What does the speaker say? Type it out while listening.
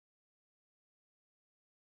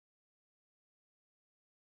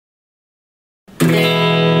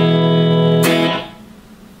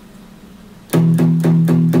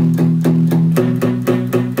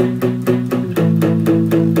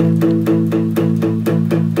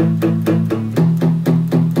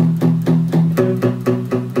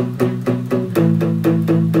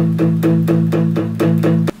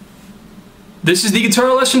This is the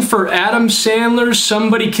guitar lesson for Adam Sandler's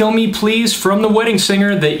Somebody Kill Me Please from The Wedding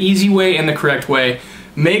Singer, the easy way and the correct way.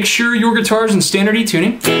 Make sure your guitar is in standard E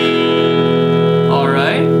tuning.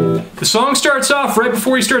 Alright. The song starts off right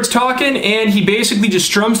before he starts talking, and he basically just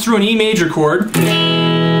strums through an E major chord.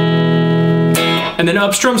 And then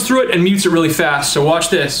up strums through it and mutes it really fast. So watch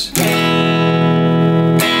this.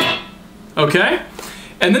 Okay?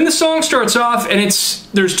 And then the song starts off, and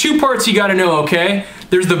there's two parts you gotta know, okay?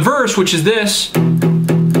 There's the verse, which is this. And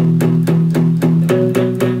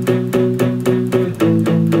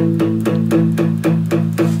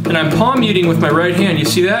I'm palm muting with my right hand, you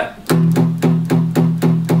see that?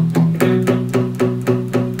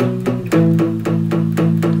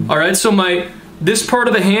 Alright, so this part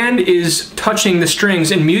of the hand is touching the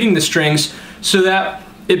strings and muting the strings so that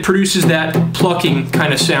it produces that plucking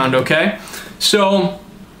kind of sound, okay? So,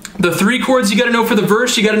 the three chords you gotta know for the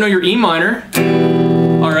verse, you gotta know your E minor.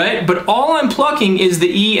 Alright, but all I'm plucking is the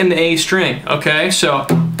E and the A string, okay? So,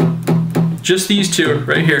 just these two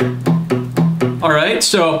right here. Alright,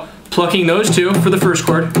 so plucking those two for the first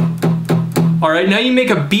chord. Alright, now you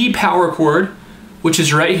make a B power chord, which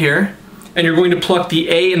is right here, and you're going to pluck the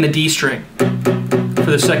A and the D string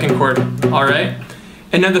for the second chord, alright?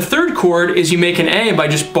 And now the third chord is you make an A by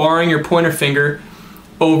just barring your pointer finger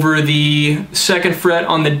over the second fret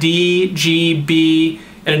on the D, G, B,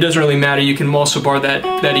 and it doesn't really matter, you can also bar that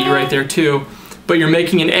E right there too. But you're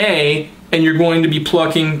making an A, and you're going to be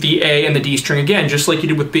plucking the A and the D string again, just like you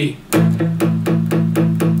did with B.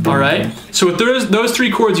 Alright? So with those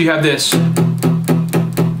three chords, you have this.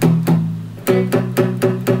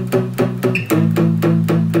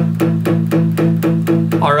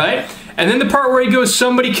 Alright? And then the part where he goes,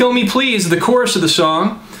 "Somebody Kill Me Please," the chorus of the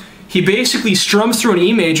song, he basically strums through an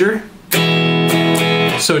E major.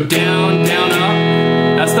 So down, down, up.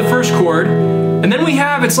 That's the first chord. And then we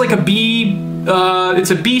have, it's like a B,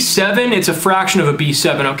 it's a B7, it's a fraction of a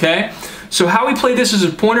B7, okay? So how we play this is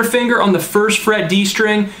a pointer finger on the first fret D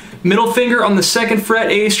string, middle finger on the second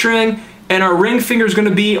fret A string, and our ring finger is going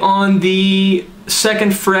to be on the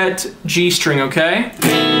second fret G string, okay?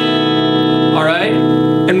 Alright?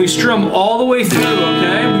 And we strum all the way through,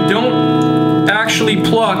 okay? We don't actually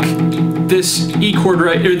pluck this E chord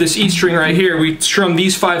right, or this E string right here. We strum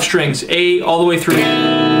these 5 strings, A all the way through.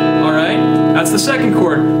 Alright? That's the second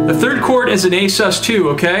chord. The third chord is an A sus2,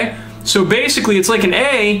 okay? So basically it's like an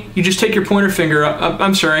A, you just take your pointer finger up,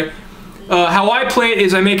 I'm sorry. How I play it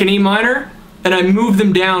is I make an E minor, and I move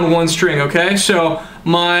them down 1 string, okay? So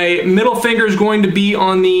my middle finger is going to be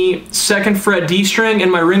on the second fret D string, and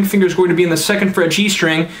my ring finger is going to be on the second fret G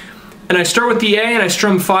string. And I start with the A and I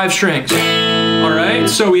strum 5 strings. Alright,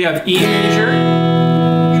 so we have E major,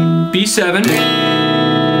 B7,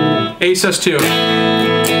 A sus2.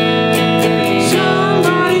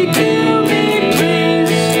 Somebody kill me,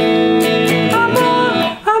 please. I'm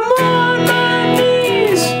on my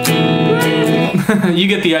knees. You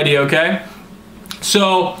get the idea, okay?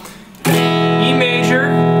 So, E major,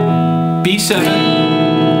 B7,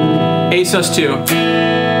 A sus2.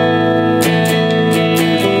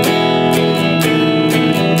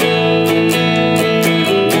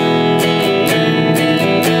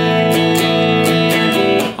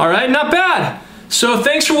 Alright, not bad. So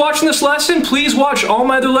thanks for watching this lesson. Please watch all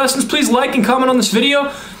my other lessons. Please like and comment on this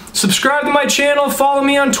video. Subscribe to my channel. Follow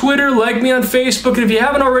me on Twitter. Like me on Facebook. And if you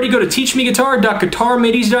haven't already, go to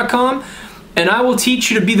teachmeguitar.GuitarMadeEZ.com and I will teach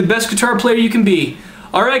you to be the best guitar player you can be.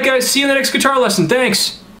 Alright guys, see you in the next guitar lesson.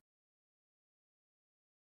 Thanks.